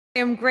I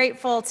am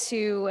grateful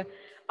to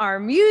our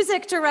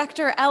music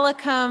director,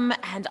 Elikam,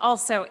 and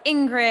also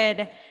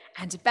Ingrid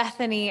and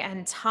Bethany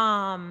and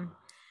Tom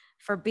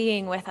for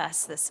being with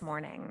us this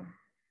morning.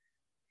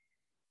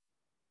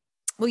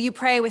 Will you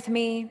pray with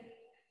me?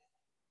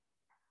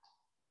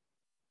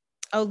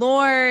 O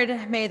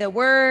Lord, may the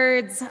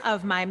words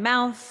of my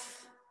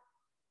mouth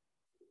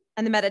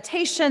and the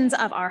meditations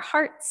of our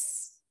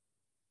hearts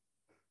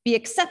be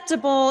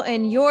acceptable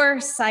in your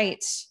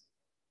sight,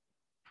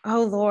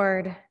 O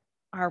Lord,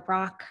 our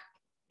rock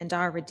and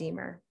our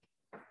Redeemer.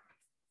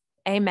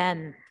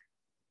 Amen.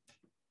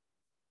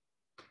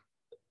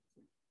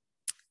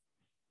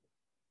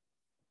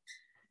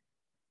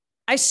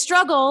 I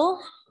struggle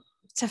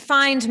to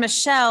find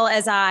Michelle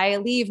as I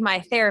leave my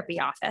therapy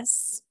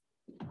office.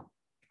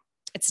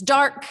 It's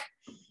dark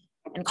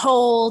and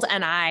cold,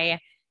 and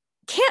I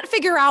can't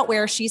figure out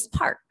where she's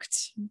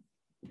parked.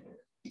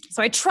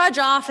 So I trudge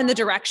off in the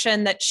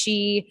direction that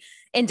she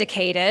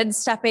indicated,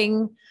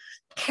 stepping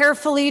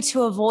carefully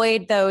to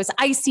avoid those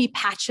icy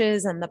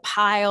patches and the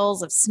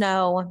piles of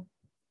snow.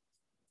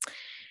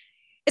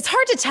 It's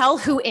hard to tell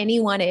who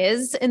anyone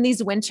is in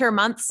these winter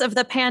months of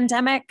the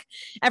pandemic.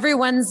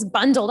 Everyone's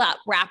bundled up,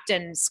 wrapped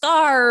in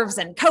scarves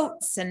and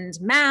coats and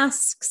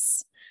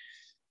masks.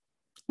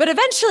 But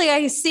eventually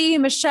I see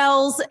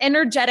Michelle's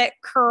energetic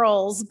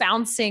curls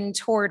bouncing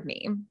toward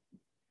me.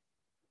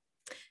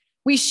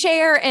 We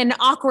share an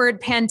awkward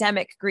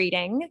pandemic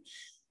greeting.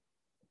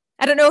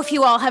 I don't know if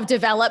you all have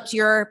developed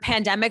your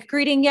pandemic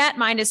greeting yet.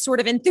 Mine is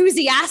sort of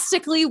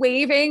enthusiastically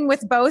waving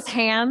with both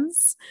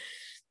hands.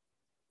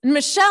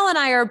 Michelle and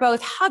I are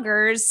both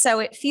huggers, so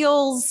it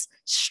feels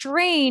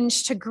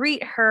strange to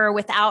greet her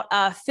without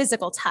a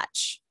physical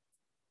touch.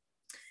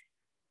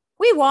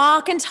 We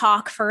walk and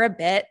talk for a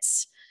bit,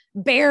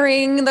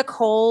 bearing the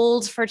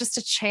cold for just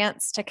a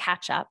chance to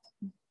catch up.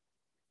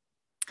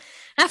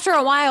 After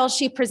a while,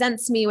 she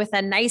presents me with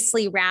a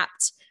nicely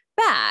wrapped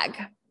bag,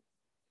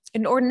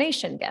 an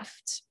ordination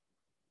gift.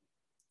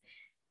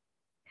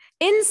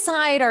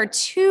 Inside are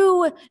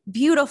two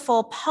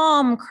beautiful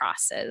palm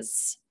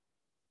crosses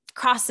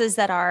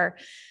that are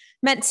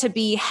meant to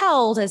be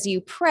held as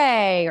you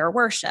pray or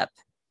worship.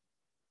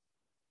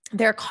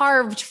 They're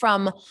carved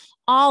from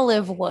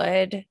olive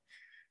wood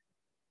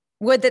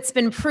that's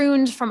been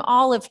pruned from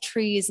olive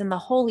trees in the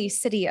holy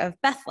city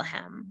of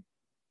Bethlehem.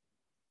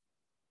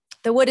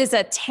 The wood is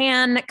a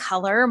tan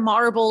color,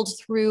 marbled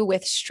through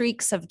with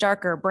streaks of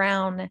darker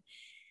brown.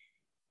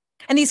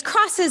 And these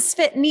crosses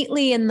fit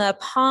neatly in the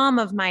palm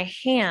of my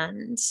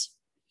hand.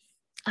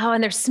 Oh,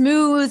 and they're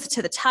smooth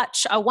to the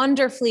touch, a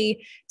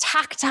wonderfully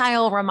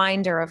tactile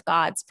reminder of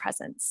God's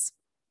presence.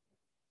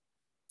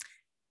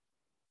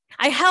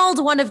 I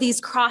held one of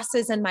these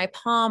crosses in my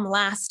palm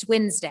last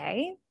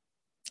Wednesday,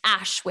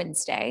 Ash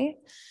Wednesday.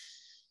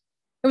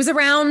 It was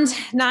around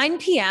 9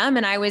 p.m.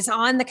 and I was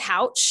on the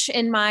couch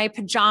in my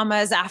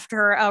pajamas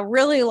after a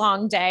really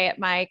long day at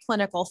my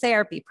clinical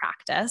therapy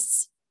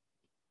practice.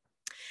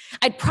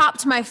 I'd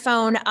propped my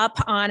phone up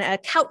on a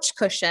couch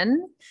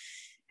cushion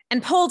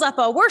and pulled up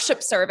a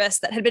worship service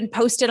that had been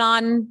posted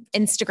on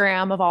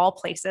Instagram of all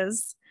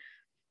places.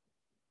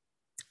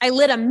 I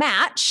lit a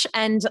match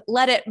and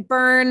let it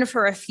burn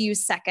for a few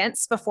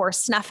seconds before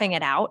snuffing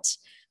it out.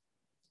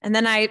 And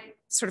then I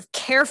sort of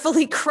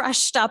carefully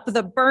crushed up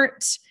the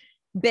burnt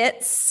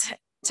bits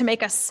to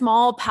make a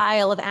small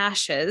pile of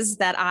ashes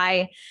that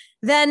I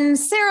then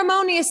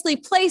ceremoniously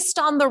placed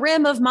on the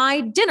rim of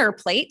my dinner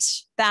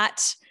plate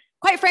that,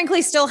 quite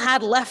frankly, still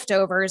had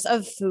leftovers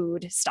of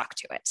food stuck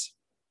to it.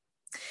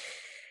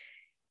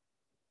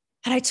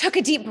 And I took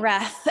a deep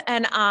breath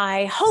and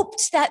I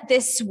hoped that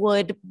this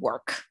would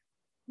work,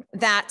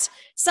 that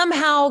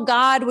somehow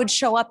God would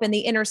show up in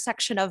the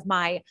intersection of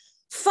my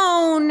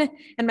phone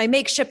and my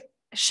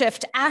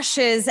makeshift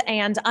ashes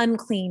and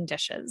unclean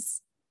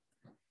dishes.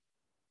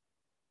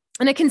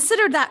 And I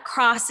considered that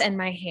cross in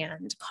my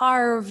hand,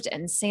 carved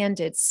and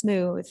sanded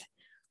smooth.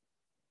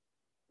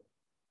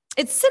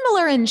 It's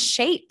similar in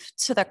shape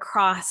to the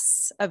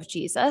cross of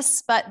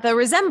Jesus, but the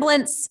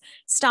resemblance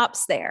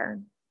stops there.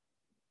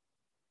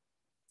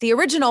 The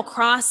original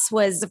cross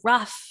was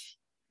rough,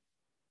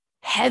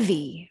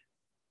 heavy,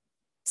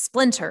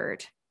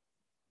 splintered,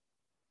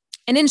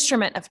 an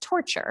instrument of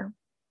torture.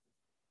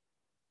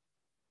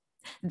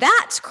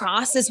 That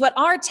cross is what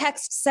our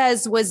text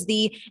says was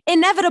the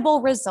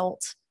inevitable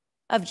result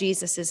of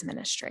Jesus's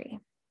ministry.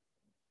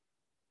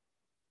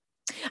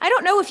 I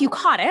don't know if you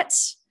caught it,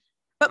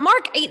 but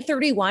Mark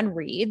 8:31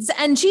 reads,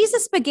 "And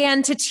Jesus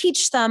began to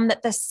teach them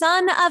that the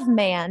Son of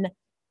Man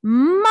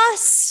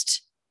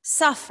must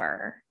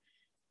suffer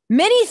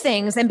many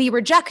things and be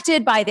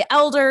rejected by the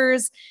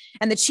elders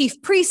and the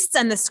chief priests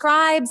and the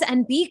scribes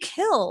and be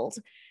killed,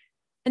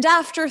 and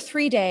after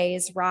 3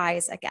 days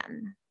rise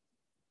again."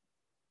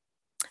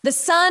 The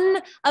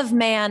Son of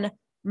Man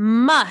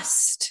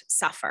must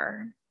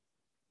suffer.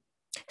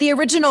 The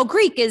original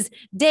Greek is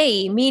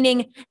dei,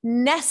 meaning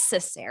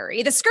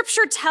necessary. The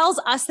scripture tells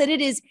us that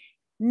it is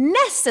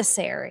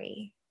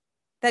necessary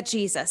that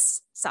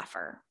Jesus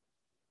suffer.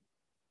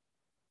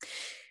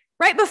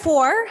 Right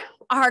before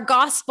our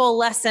gospel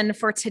lesson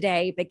for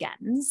today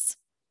begins,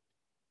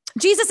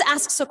 Jesus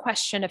asks a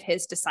question of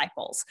his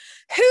disciples.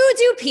 Who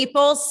do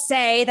people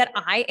say that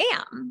I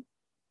am?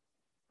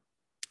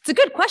 It's a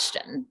good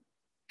question.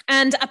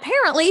 And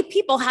apparently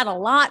people had a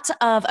lot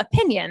of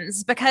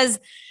opinions because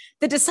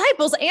the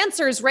disciples'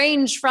 answers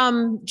range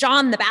from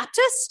John the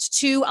Baptist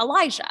to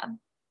Elijah.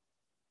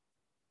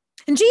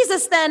 And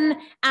Jesus then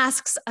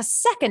asks a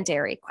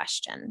secondary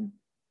question.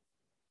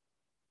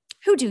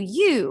 Who do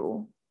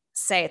you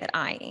say that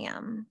I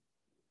am?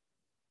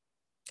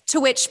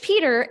 To which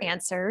Peter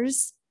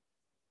answers,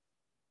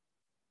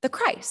 the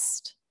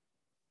Christ.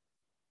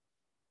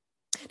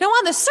 Now,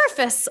 on the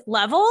surface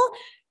level,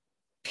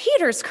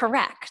 Peter's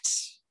correct.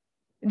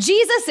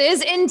 Jesus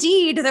is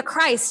indeed the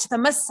Christ, the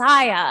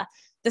Messiah,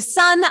 the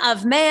Son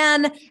of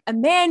Man,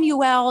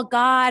 Emmanuel,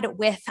 God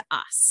with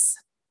us.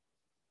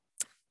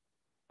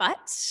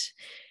 But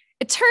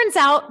it turns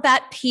out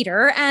that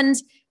Peter and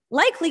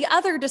likely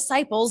other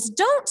disciples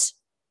don't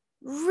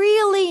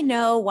really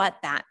know what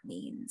that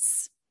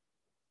means.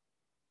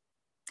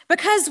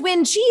 Because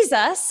when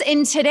Jesus,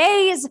 in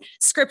today's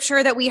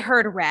scripture that we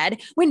heard read,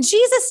 when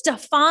Jesus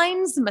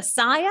defines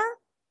Messiah,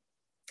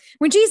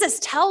 when Jesus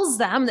tells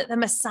them that the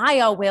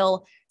Messiah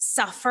will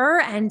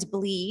suffer and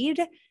bleed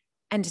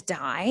and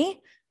die,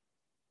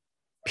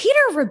 Peter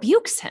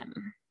rebukes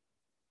him.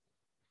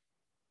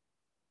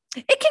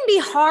 It can be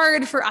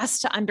hard for us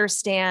to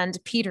understand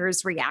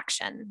Peter's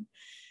reaction.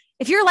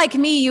 If you're like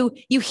me,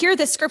 you hear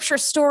the scripture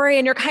story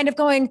and you're kind of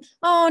going,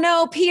 oh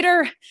no,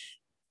 Peter,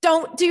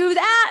 don't do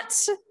that.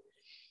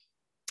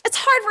 It's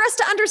hard for us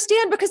to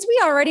understand because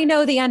we already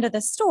know the end of the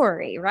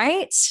story,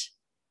 right?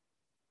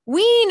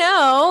 We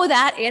know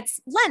that it's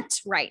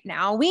Lent right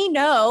now. We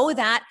know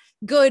that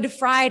Good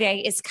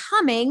Friday is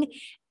coming,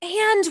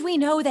 and we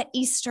know that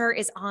Easter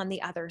is on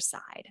the other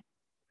side.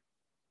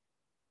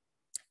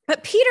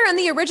 But Peter and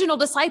the original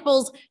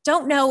disciples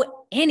don't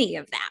know any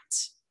of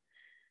that.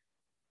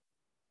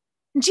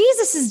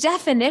 Jesus'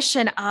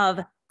 definition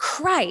of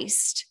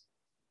Christ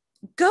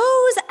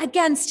goes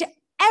against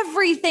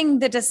everything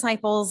the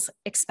disciples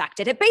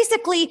expected. It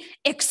basically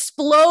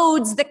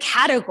explodes the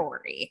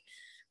category.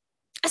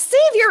 A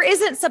savior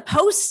isn't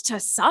supposed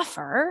to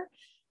suffer.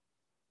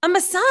 A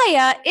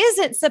Messiah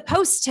isn't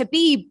supposed to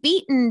be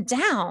beaten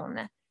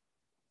down.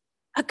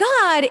 A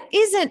God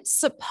isn't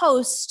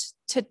supposed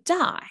to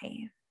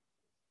die.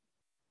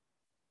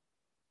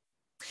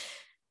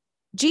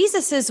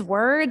 Jesus'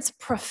 words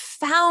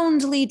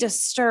profoundly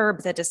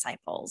disturb the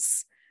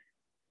disciples.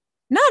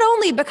 Not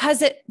only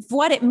because of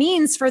what it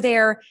means for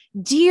their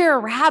dear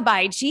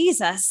Rabbi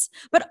Jesus,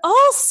 but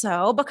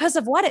also because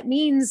of what it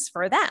means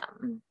for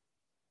them.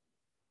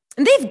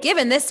 And they've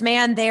given this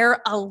man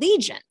their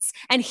allegiance,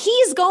 and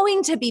he's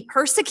going to be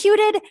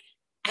persecuted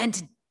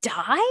and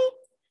die?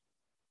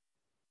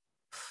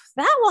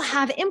 That will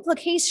have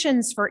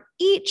implications for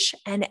each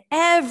and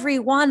every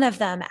one of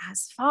them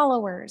as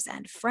followers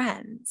and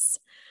friends.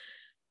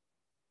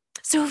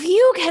 So if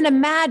you can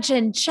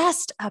imagine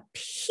just a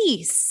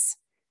piece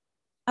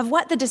of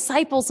what the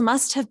disciples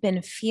must have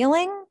been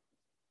feeling,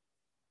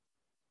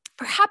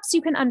 perhaps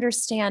you can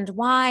understand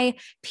why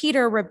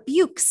Peter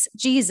rebukes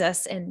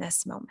Jesus in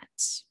this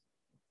moment.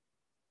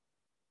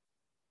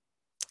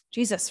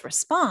 Jesus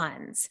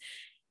responds,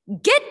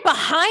 "Get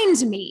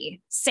behind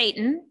me,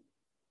 Satan."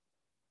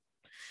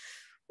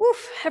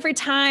 Oof, every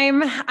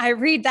time I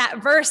read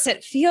that verse,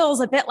 it feels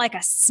a bit like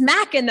a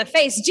smack in the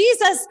face.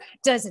 Jesus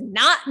does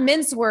not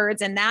mince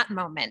words in that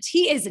moment.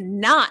 He is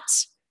not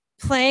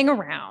playing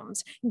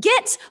around.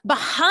 Get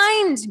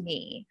behind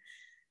me.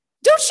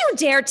 Don't you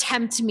dare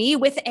tempt me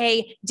with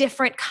a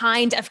different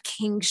kind of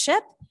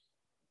kingship.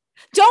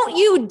 Don't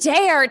you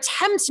dare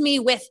tempt me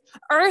with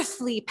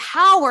earthly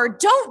power.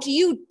 Don't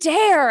you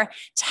dare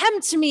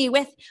tempt me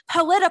with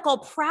political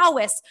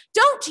prowess.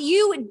 Don't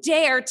you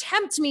dare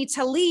tempt me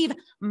to leave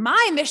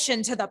my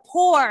mission to the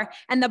poor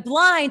and the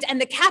blind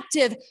and the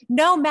captive,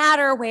 no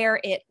matter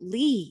where it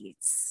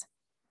leads.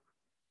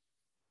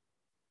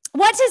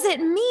 What does it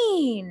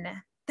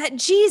mean that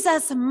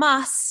Jesus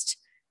must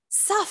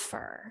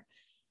suffer?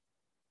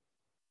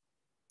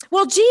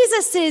 Well,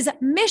 Jesus's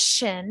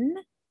mission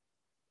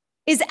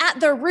is at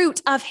the root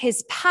of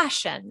his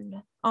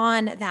passion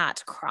on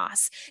that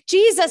cross.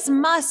 Jesus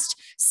must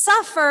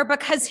suffer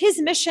because his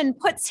mission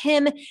puts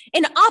him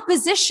in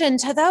opposition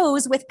to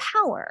those with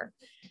power.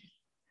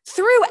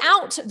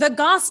 Throughout the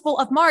Gospel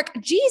of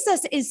Mark,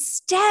 Jesus is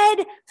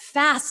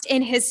steadfast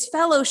in his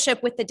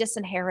fellowship with the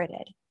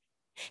disinherited.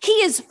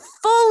 He is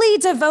fully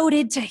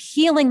devoted to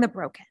healing the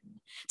broken,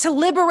 to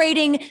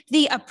liberating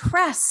the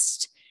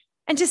oppressed,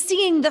 and to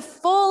seeing the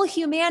full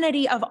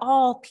humanity of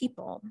all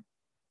people.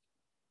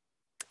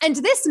 And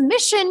this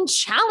mission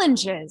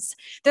challenges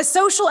the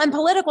social and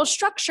political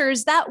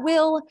structures that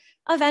will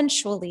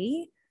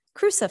eventually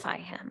crucify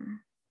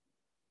him.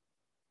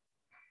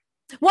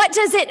 What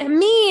does it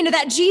mean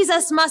that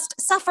Jesus must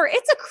suffer?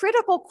 It's a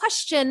critical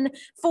question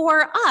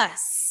for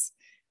us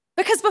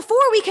Because before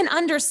we can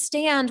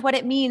understand what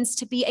it means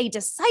to be a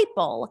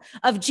disciple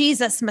of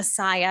Jesus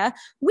Messiah,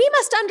 we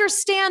must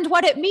understand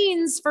what it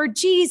means for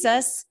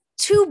Jesus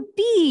to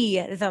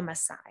be the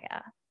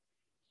Messiah.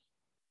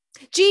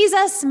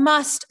 Jesus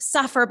must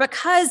suffer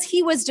because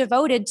he was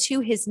devoted to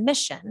his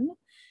mission,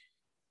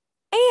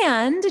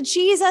 and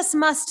Jesus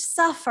must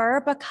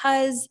suffer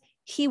because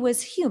he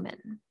was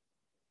human.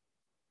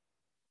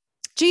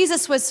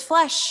 Jesus was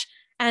flesh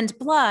and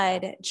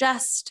blood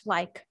just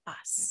like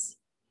us.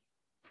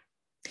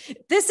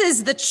 This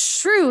is the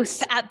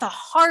truth at the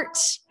heart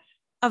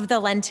of the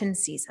Lenten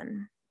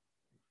season.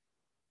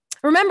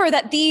 Remember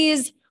that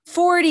these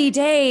 40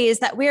 days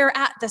that we're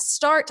at the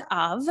start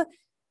of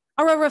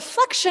are a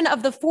reflection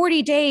of the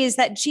 40 days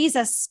that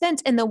Jesus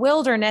spent in the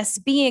wilderness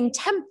being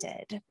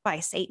tempted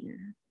by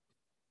Satan.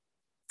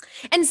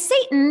 And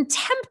Satan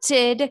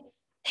tempted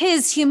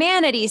his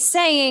humanity,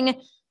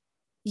 saying,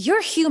 "Your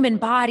human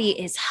body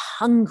is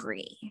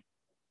hungry.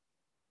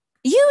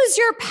 Use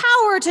your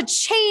power to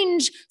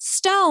change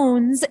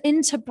stones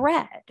into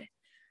bread.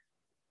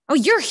 Oh,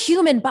 your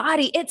human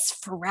body, it's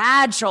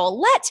fragile.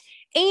 Let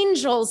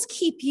angels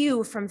keep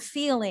you from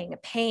feeling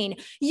pain.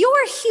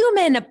 Your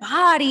human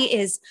body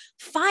is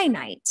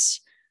finite.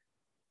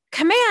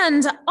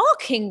 Command all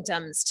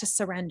kingdoms to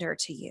surrender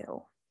to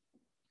you."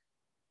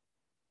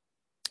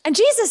 And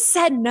Jesus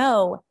said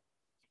no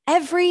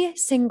every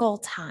single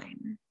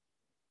time,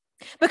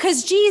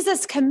 because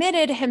Jesus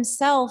committed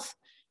himself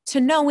to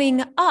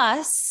knowing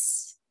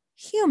us,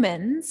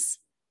 humans,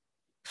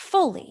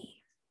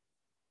 fully.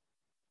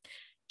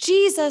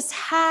 Jesus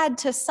had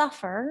to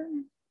suffer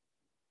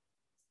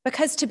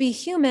because to be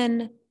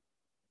human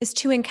is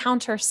to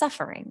encounter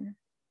suffering.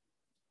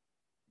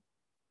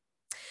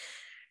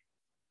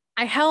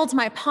 I held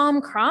my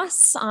palm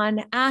cross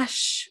on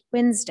Ash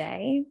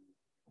Wednesday,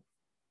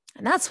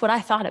 and that's what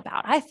I thought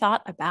about. I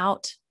thought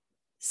about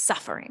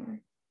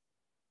suffering.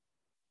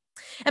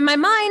 And my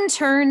mind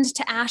turned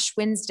to Ash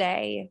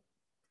Wednesday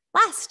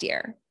last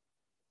year.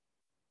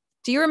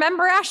 Do you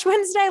remember Ash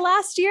Wednesday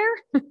last year?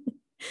 It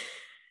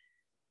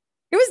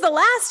was the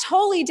last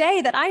holy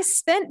day that I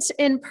spent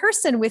in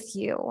person with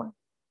you.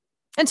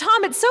 And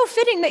Tom, it's so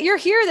fitting that you're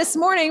here this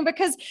morning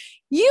because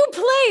you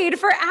played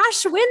for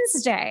Ash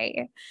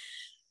Wednesday.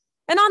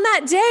 And on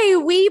that day,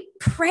 we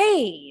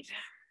prayed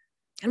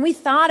and we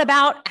thought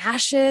about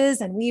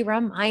ashes and we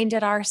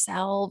reminded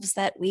ourselves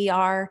that we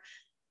are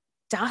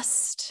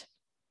dust.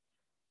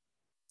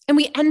 And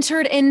we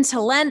entered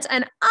into Lent,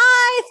 and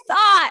I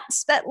thought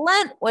that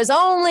Lent was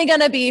only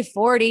going to be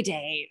 40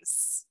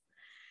 days.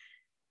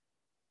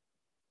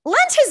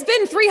 Lent has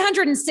been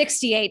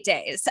 368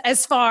 days,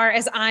 as far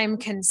as I'm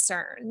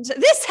concerned.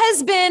 This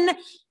has been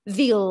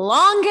the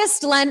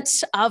longest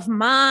Lent of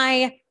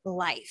my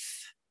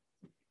life.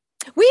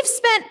 We've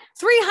spent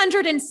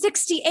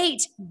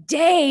 368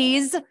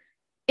 days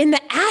in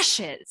the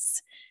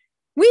ashes.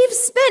 We've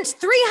spent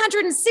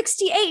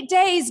 368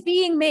 days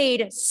being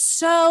made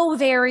so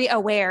very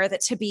aware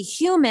that to be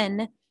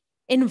human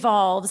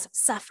involves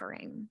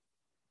suffering.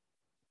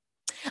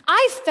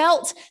 I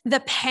felt the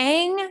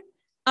pang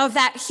of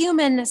that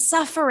human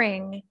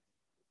suffering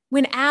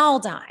when Al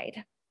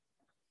died.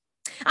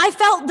 I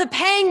felt the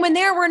pang when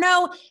there were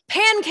no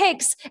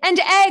pancakes and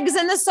eggs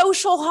in the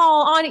social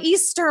hall on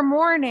Easter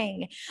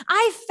morning.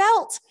 I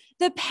felt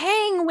the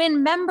pang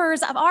when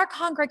members of our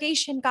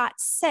congregation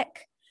got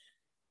sick.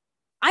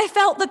 I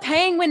felt the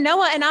pang when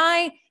Noah and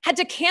I had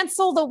to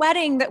cancel the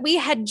wedding that we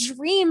had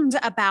dreamed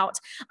about.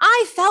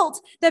 I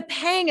felt the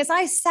pang as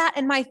I sat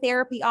in my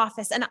therapy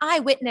office and I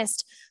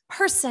witnessed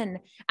person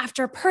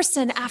after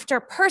person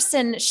after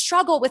person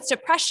struggle with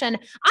depression.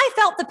 I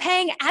felt the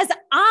pang as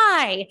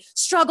I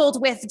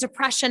struggled with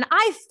depression.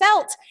 I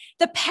felt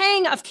the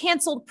pang of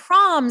canceled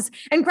proms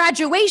and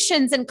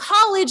graduations and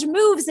college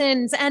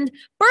moves-ins and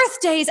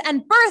birthdays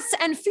and births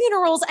and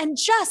funerals and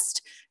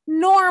just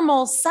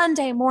normal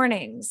Sunday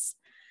mornings.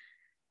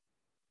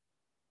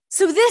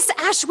 So this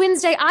Ash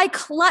Wednesday, I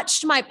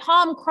clutched my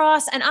palm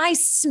cross and I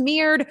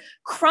smeared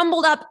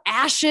crumbled up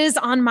ashes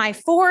on my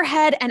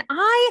forehead and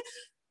I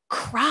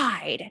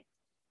cried.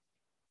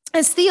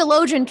 As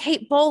theologian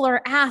Kate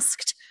Bowler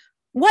asked,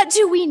 "What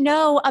do we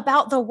know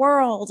about the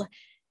world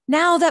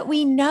now that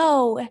we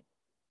know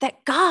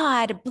that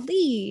God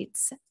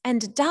bleeds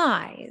and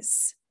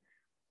dies?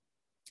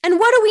 And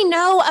what do we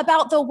know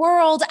about the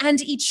world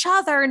and each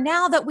other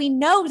now that we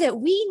know that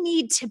we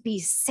need to be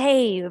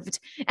saved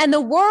and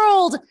the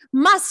world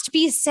must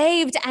be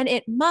saved and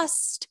it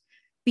must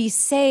be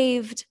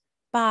saved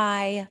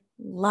by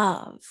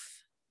love?"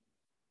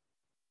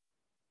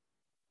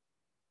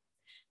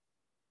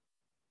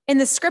 In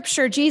the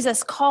scripture,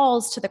 Jesus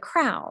calls to the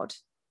crowd.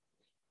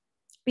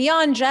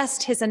 Beyond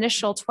just his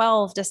initial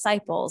 12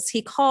 disciples,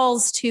 he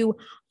calls to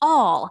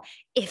all.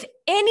 "If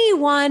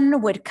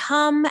anyone would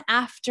come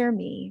after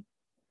me,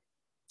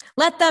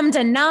 let them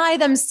deny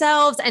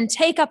themselves and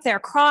take up their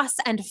cross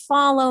and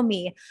follow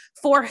me.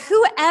 For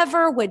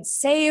whoever would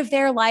save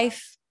their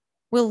life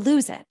will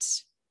lose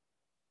it.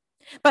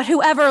 But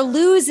whoever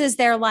loses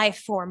their life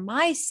for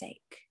my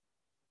sake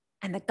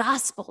and the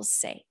gospel's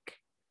sake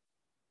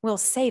will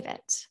save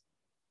it.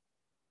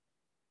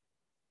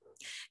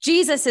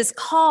 Jesus'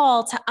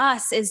 call to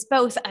us is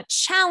both a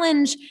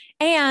challenge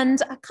and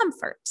a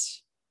comfort.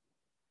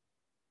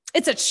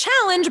 It's a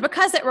challenge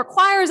because it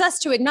requires us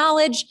to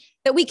acknowledge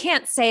that we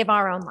can't save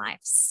our own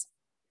lives.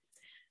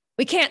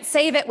 We can't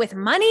save it with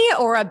money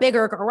or a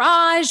bigger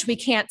garage. We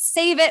can't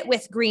save it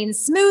with green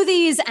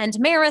smoothies and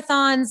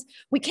marathons.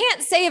 We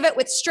can't save it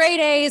with straight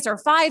A's or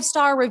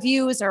 5-star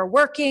reviews or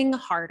working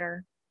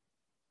harder.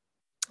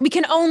 We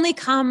can only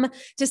come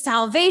to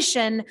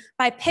salvation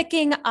by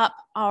picking up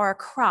our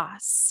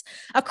cross,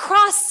 a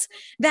cross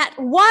that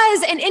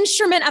was an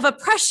instrument of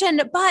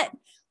oppression, but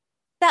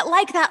that,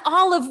 like that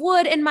olive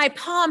wood in my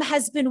palm,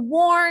 has been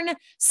worn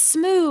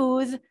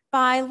smooth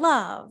by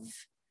love.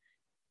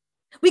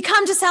 We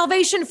come to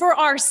salvation for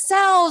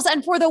ourselves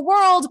and for the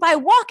world by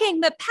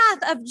walking the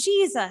path of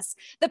Jesus,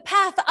 the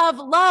path of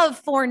love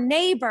for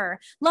neighbor,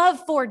 love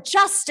for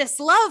justice,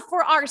 love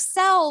for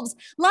ourselves,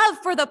 love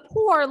for the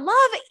poor,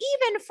 love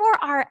even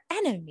for our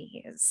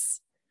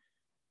enemies.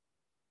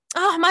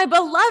 Oh, my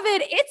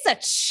beloved, it's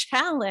a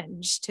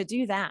challenge to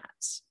do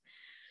that.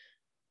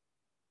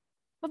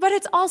 But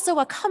it's also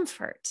a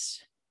comfort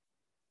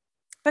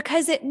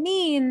because it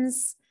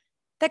means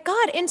that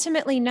God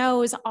intimately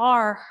knows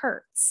our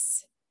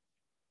hurts.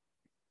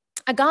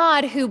 A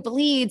God who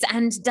bleeds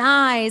and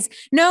dies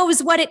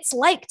knows what it's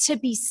like to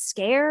be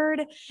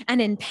scared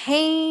and in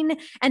pain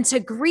and to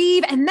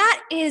grieve. And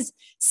that is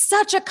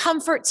such a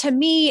comfort to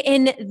me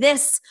in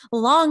this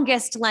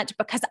longest Lent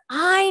because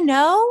I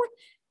know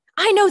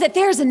that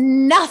there's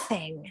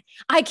nothing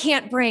I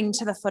can't bring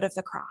to the foot of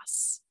the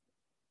cross.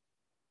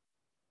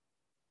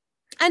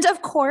 And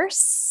of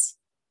course,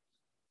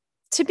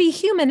 to be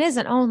human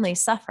isn't only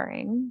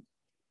suffering.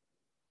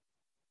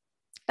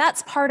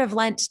 That's part of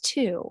Lent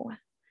too.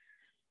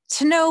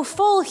 To know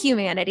full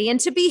humanity and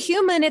to be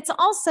human, it's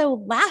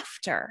also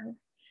laughter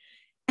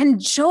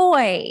and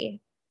joy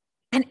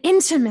and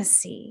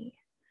intimacy.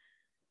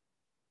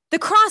 The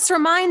cross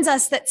reminds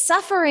us that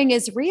suffering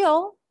is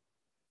real,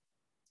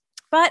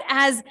 but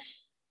as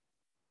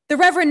the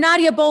Reverend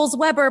Nadia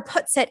Bowles-Weber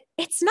puts it,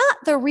 it's not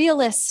the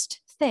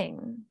realest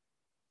thing.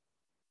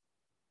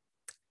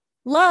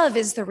 Love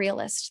is the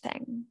realest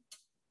thing.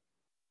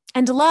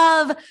 And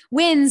love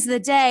wins the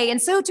day.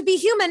 And so to be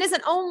human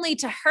isn't only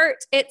to hurt,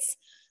 it's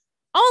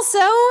also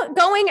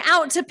going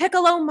out to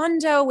Piccolo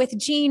Mundo with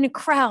Jean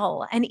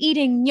Krell and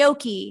eating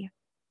gnocchi.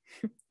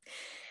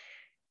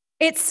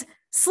 It's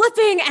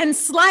slipping and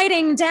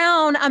sliding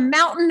down a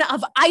mountain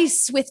of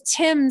ice with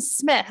Tim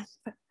Smith.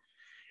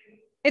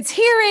 It's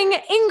hearing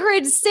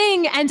Ingrid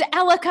sing and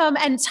Elicum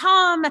and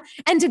Tom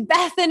and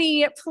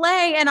Bethany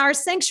play in our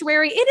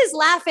sanctuary. It is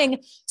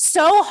laughing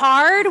so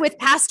hard with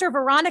Pastor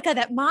Veronica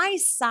that my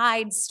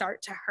sides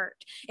start to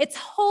hurt. It's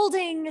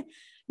holding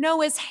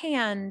Noah's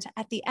hand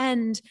at the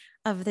end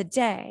of the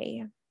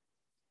day.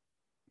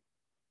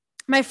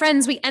 My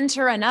friends, we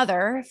enter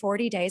another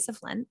 40 days of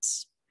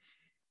Lent,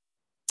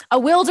 a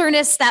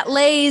wilderness that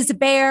lays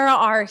bare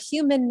our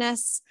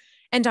humanness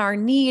and our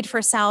need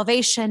for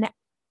salvation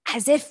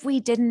as if we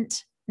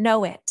didn't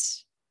know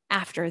it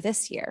after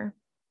this year.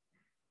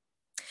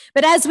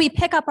 But as we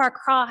pick up our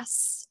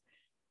cross,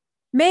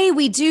 may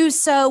we do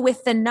so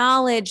with the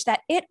knowledge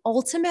that it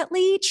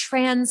ultimately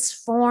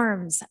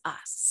transforms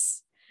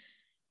us,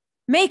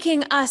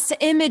 making us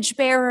image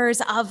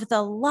bearers of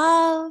the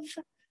love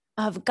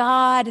of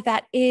God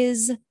that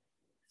is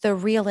the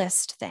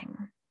realest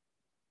thing.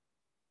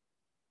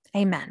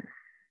 Amen.